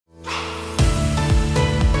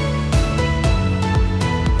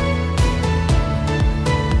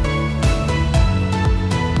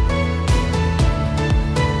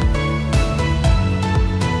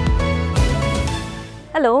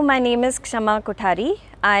my name is Kshama Kothari.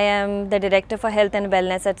 I am the Director for Health and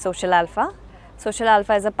Wellness at Social Alpha. Social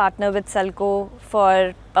Alpha is a partner with SELCO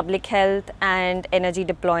for public health and energy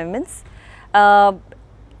deployments.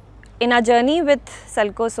 In our journey with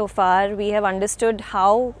SELCO so far, we have understood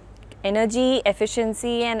how energy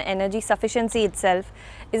efficiency and energy sufficiency itself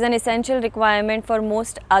is an essential requirement for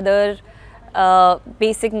most other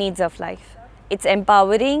basic needs of life. It's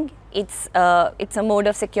empowering, it's a mode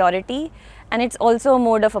of security, and it's also a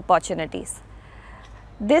mode of opportunities.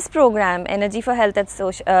 This program, Energy for Health at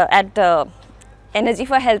SELCO,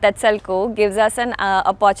 gives us an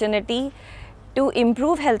opportunity to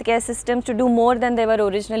improve healthcare systems to do more than they were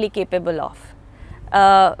originally capable of.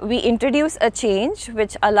 We introduce a change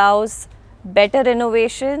which allows better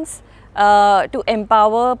innovations to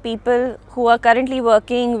empower people who are currently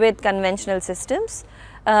working with conventional systems,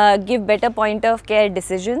 give better point of care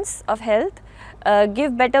decisions of health,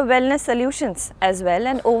 give better wellness solutions as well,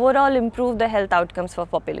 and overall improve the health outcomes for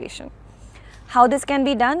population. How this can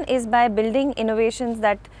be done is by building innovations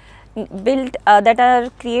that are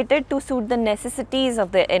created to suit the necessities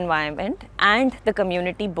of the environment and the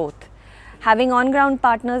community both. Having on-ground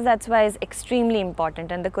partners, that's why, is extremely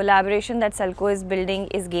important, and the collaboration that SELCO is building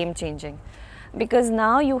is game-changing, because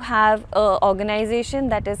now you have an organization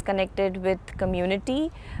that is connected with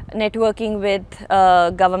community, networking with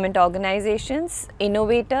government organizations,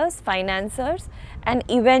 innovators, financiers, and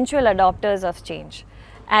eventual adopters of change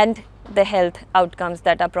and the health outcomes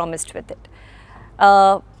that are promised with it.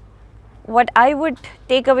 What I would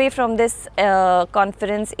take away from this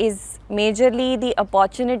conference is majorly the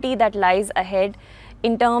opportunity that lies ahead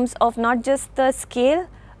in terms of not just the scale,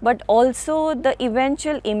 but also the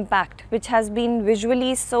eventual impact, which has been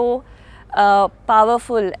visually so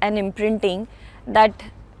powerful and imprinting, that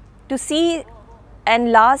to see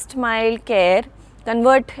an last mile care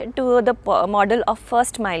convert to the model of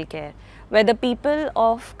first mile care, where the people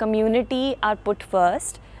of community are put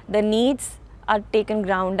first, the needs are taken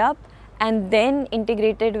ground up, and then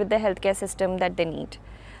integrated with the healthcare system that they need.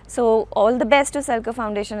 So all the best to SELCO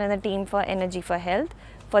Foundation and the team for Energy for Health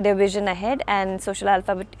for their vision ahead, and Social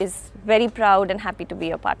Alpha is very proud and happy to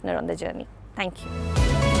be a partner on the journey. Thank you.